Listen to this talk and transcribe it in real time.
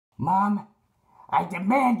Mom, I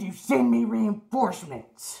demand you send me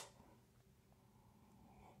reinforcements.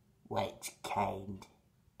 What kind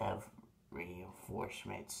of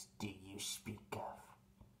reinforcements do you speak of?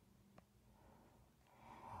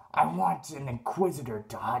 I want an inquisitor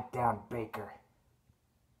to hunt down Baker.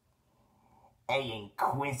 An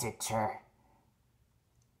inquisitor?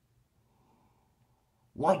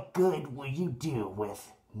 What good will you do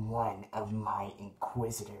with one of my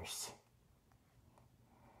inquisitors?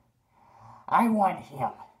 I want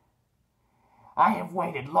him. I have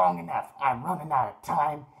waited long enough. I'm running out of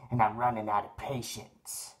time and I'm running out of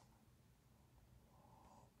patience.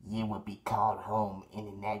 You will be called home in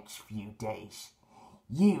the next few days.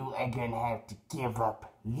 You are going to have to give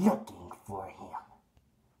up looking for him.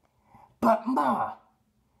 But Ma,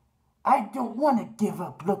 I don't want to give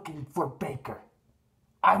up looking for Baker.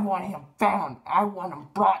 I want him found. I want him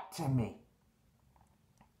brought to me.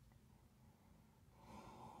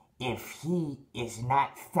 If he is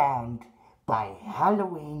not found by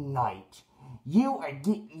Halloween night, you are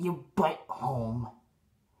getting your butt home.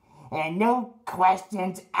 And no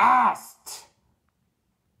questions asked.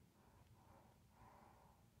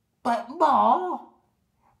 But Ma,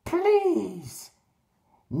 please,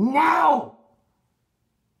 now!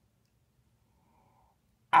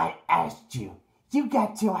 I asked you, you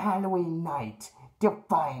got till Halloween night to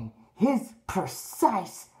find his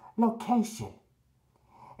precise location.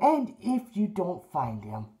 And if you don't find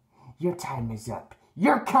him, your time is up.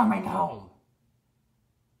 You're coming home.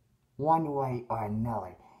 One way or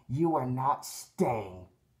another, you are not staying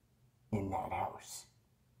in that house.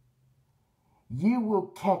 You will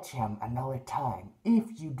catch him another time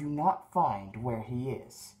if you do not find where he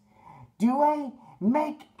is. Do I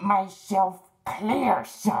make myself clear,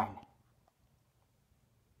 son?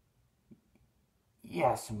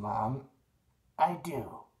 Yes, Mom, I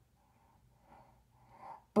do.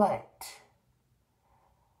 But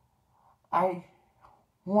I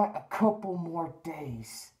want a couple more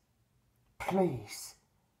days, please.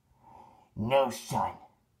 No, son.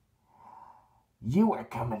 You are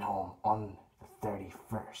coming home on the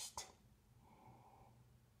 31st.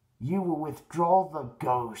 You will withdraw the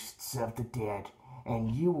ghosts of the dead,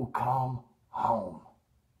 and you will come home.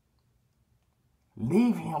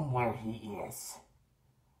 Leave him where he is.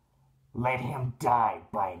 Let him die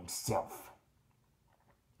by himself.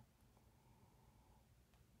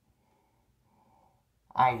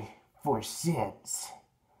 For since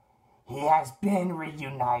he has been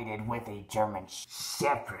reunited with a German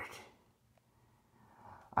shepherd.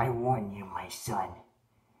 I warn you, my son,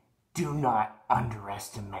 do not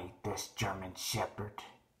underestimate this German shepherd.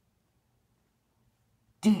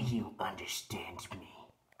 Do you understand me?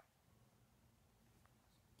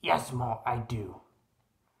 Yes, Mom, I do.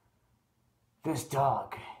 This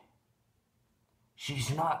dog, she's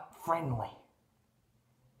not friendly.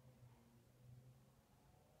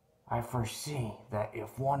 I foresee that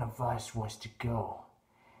if one of us was to go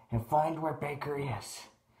and find where Baker is,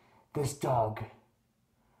 this dog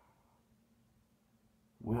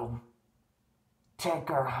will take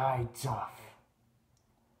our hides off.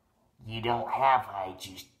 You don't have hides,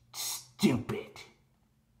 you stupid.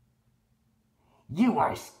 You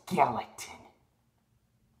are a skeleton.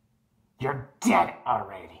 You're dead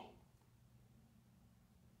already.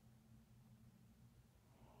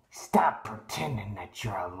 Stop pretending that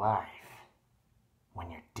you're alive when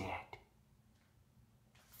you're dead.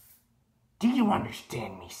 Do you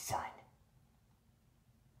understand me, son?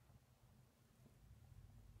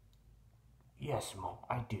 Yes, Mom,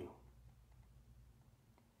 I do.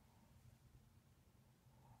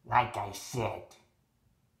 Like I said,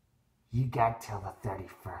 you got till the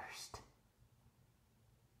 31st.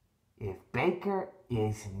 If Baker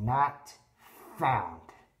is not found,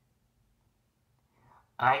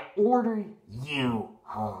 I order you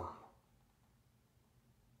home.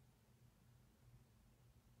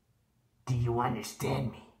 Do you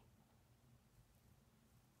understand me?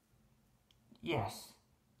 Yes,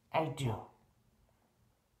 I do.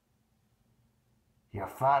 Your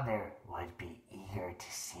father would be eager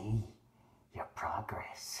to see your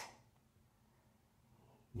progress.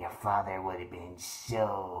 Your father would have been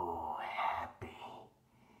so happy.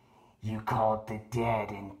 You called the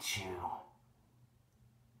dead into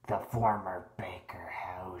the former Baker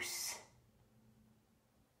house.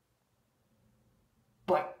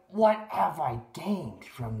 But what have I gained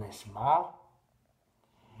from this, Ma?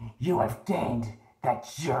 You have gained that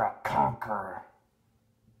you're a conqueror.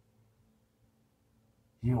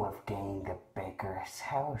 You have gained the Baker's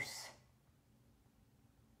house.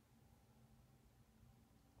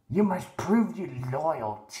 You must prove your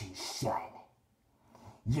loyalty, son.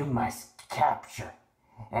 You must capture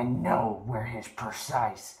and know where his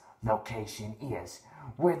precise location is,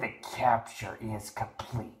 where the capture is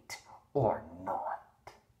complete or not.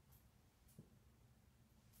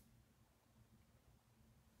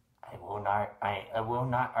 I will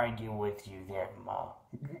not argue with you there, Ma.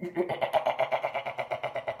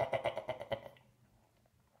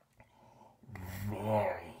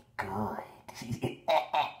 Very good.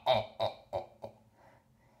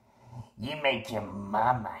 You make your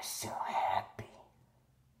mama so happy.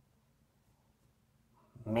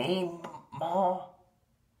 Me, Ma?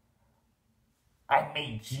 I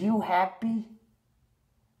made you happy?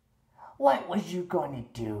 What was you gonna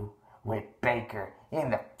do with Baker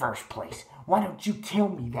in the first place? Why don't you tell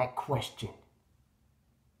me that question?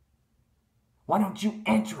 Why don't you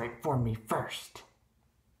answer it for me first?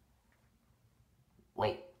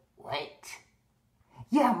 Wait, what?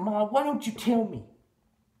 Yeah, Ma, why don't you tell me?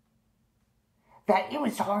 That it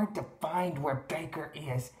was hard to find where Baker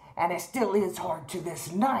is, and it still is hard to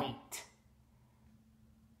this night.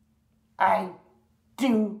 I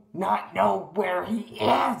do not know where he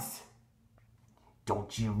is.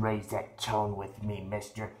 Don't you raise that tone with me,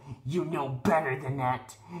 mister. You know better than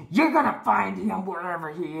that. You're gonna find him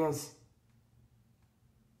wherever he is.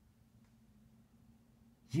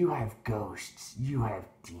 You have ghosts. You have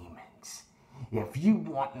demons. If you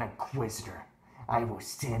want an inquisitor, I will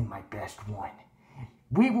send my best one.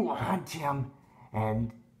 We will hunt him,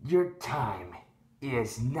 and your time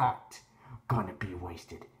is not gonna be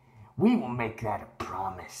wasted. We will make that a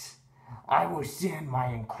promise. I will send my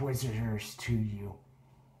inquisitors to you,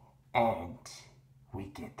 and we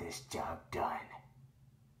get this job done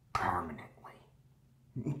permanently.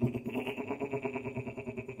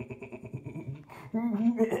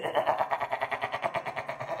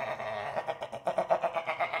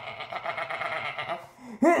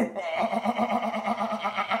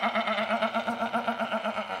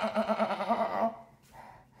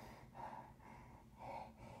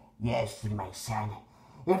 Yes, my son.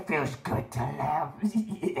 It feels good to laugh.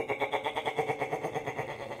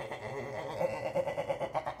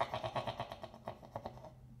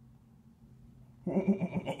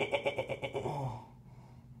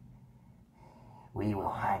 We will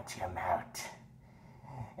hunt him out,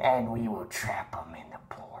 and we will trap him in the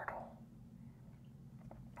portal.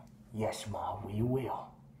 Yes, Ma, we will.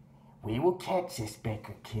 We will catch this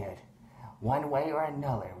Baker kid. One way or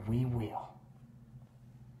another, we will.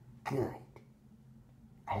 Good.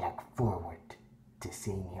 I look forward to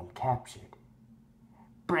seeing him captured.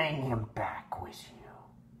 Bring him back with you,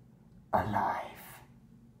 alive.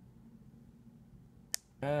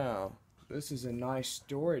 Oh, this is a nice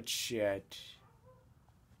storage shed.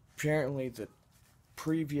 Apparently the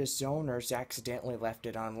previous owners accidentally left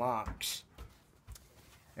it unlocked.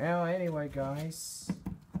 Well, anyway, guys,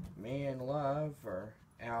 me and Love are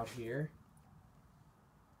out here.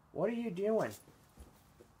 What are you doing?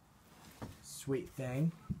 Sweet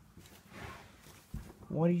thing.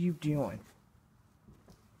 What are you doing?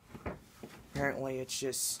 Apparently it's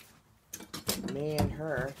just me and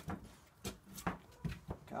her.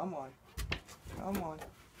 Come on. Come on.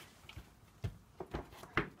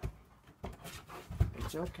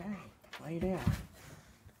 It's okay. Lay down.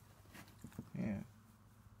 Yeah.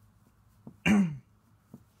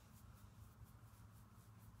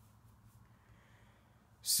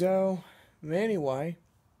 So, anyway,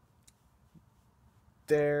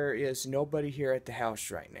 there is nobody here at the house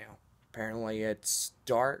right now. Apparently it's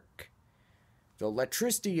dark. The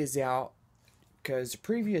electricity is out because the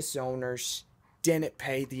previous owners didn't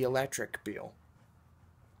pay the electric bill.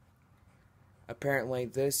 Apparently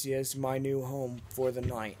this is my new home for the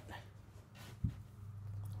night.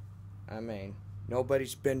 I mean,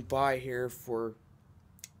 nobody's been by here for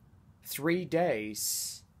 3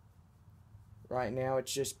 days. Right now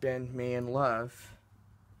it's just been me and Love.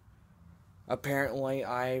 Apparently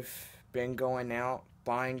I've been going out,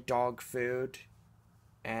 buying dog food,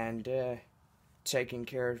 and taking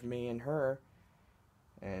care of me and her.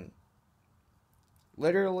 And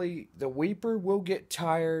literally, the Weeper will get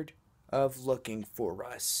tired of looking for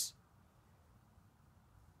us.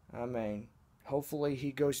 I mean, hopefully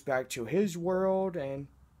he goes back to his world, and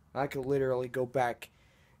I could literally go back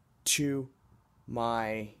to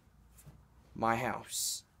my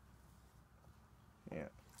house. Yeah.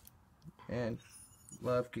 And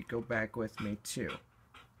Love could go back with me too.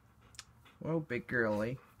 Well, big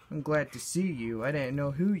girlie, I'm glad to see you. I didn't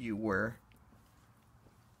know who you were.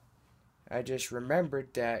 I just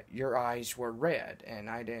remembered that your eyes were red, and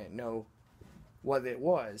I didn't know what it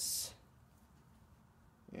was.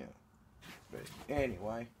 Yeah. But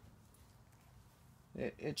anyway,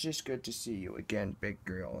 it's just good to see you again, big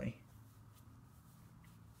girlie.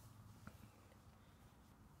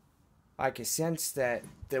 I can sense that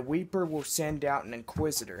the Weeper will send out an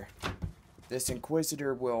Inquisitor. This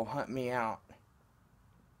Inquisitor will hunt me out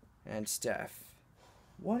and stuff.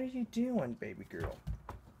 What are you doing, baby girl?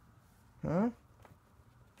 Huh?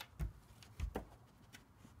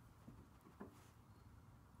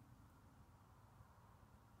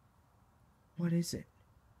 What is it?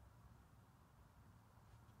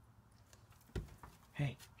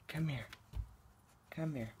 Hey, come here.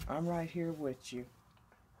 Come here. I'm right here with you.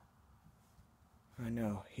 I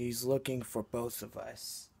know. He's looking for both of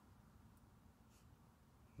us.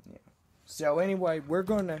 Yeah. So anyway, we're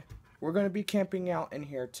gonna be camping out in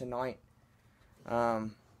here tonight. Yeah,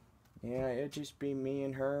 it'll just be me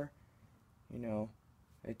and her. You know,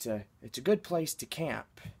 it's a good place to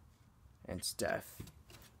camp and stuff.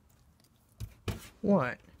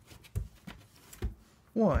 What?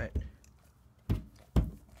 What?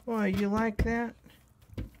 Why, you like that?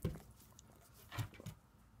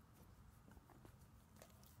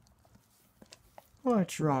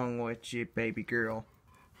 What's wrong with you, baby girl?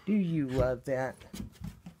 Do you love that?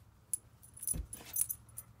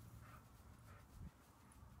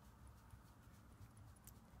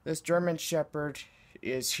 This German Shepherd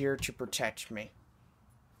is here to protect me.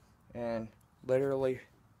 And literally,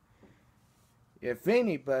 if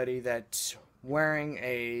anybody that's wearing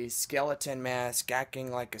a skeleton mask,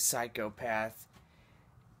 acting like a psychopath,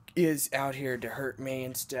 is out here to hurt me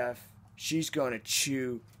and stuff, she's gonna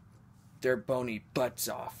chew their bony butts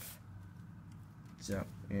off. So,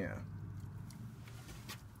 yeah.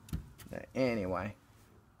 Anyway.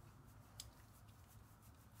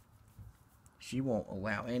 She won't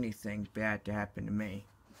allow anything bad to happen to me.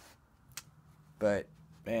 But,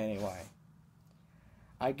 anyway.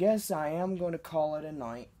 I guess I am going to call it a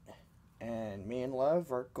night. And me and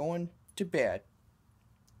Love are going to bed.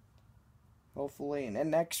 Hopefully in the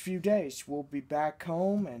next few days we'll be back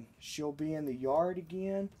home and she'll be in the yard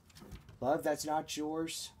again. Love, that's not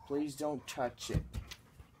yours. Please don't touch it.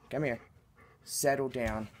 Come here. Settle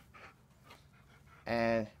down.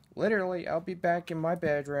 And literally, I'll be back in my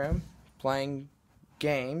bedroom playing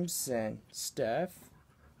games and stuff.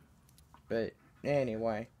 But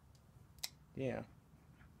anyway, yeah.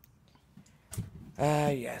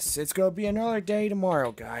 Yes, it's gonna be another day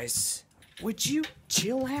tomorrow, guys. Would you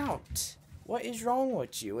chill out? What is wrong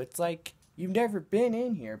with you? It's like you've never been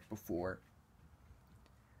in here before.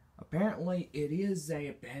 Apparently, it is a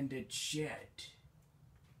abandoned shed,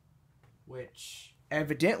 which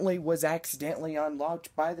evidently was accidentally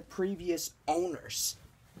unlocked by the previous owners.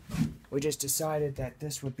 We just decided that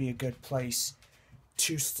this would be a good place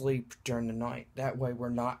to sleep during the night. That way we're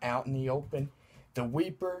not out in the open. The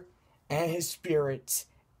Weeper and his spirits,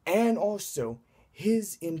 and also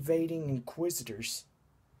his invading inquisitors,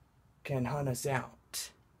 can hunt us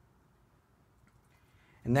out.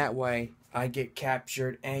 And that way, I get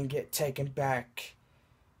captured and get taken back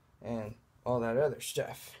and all that other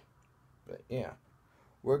stuff. But yeah,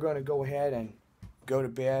 we're going to go ahead and go to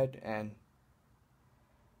bed, and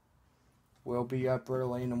we'll be up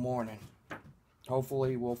early in the morning.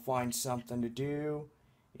 Hopefully we'll find something to do.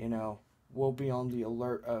 You know, we'll be on the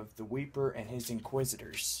alert of the Weeper and his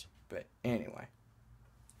inquisitors. But anyway.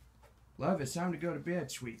 Love, it's time to go to bed,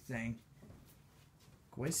 sweet thing.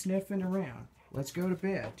 Quit sniffing around. Let's go to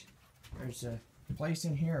bed. There's a place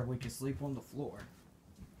in here we can sleep on the floor.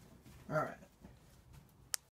 Alright.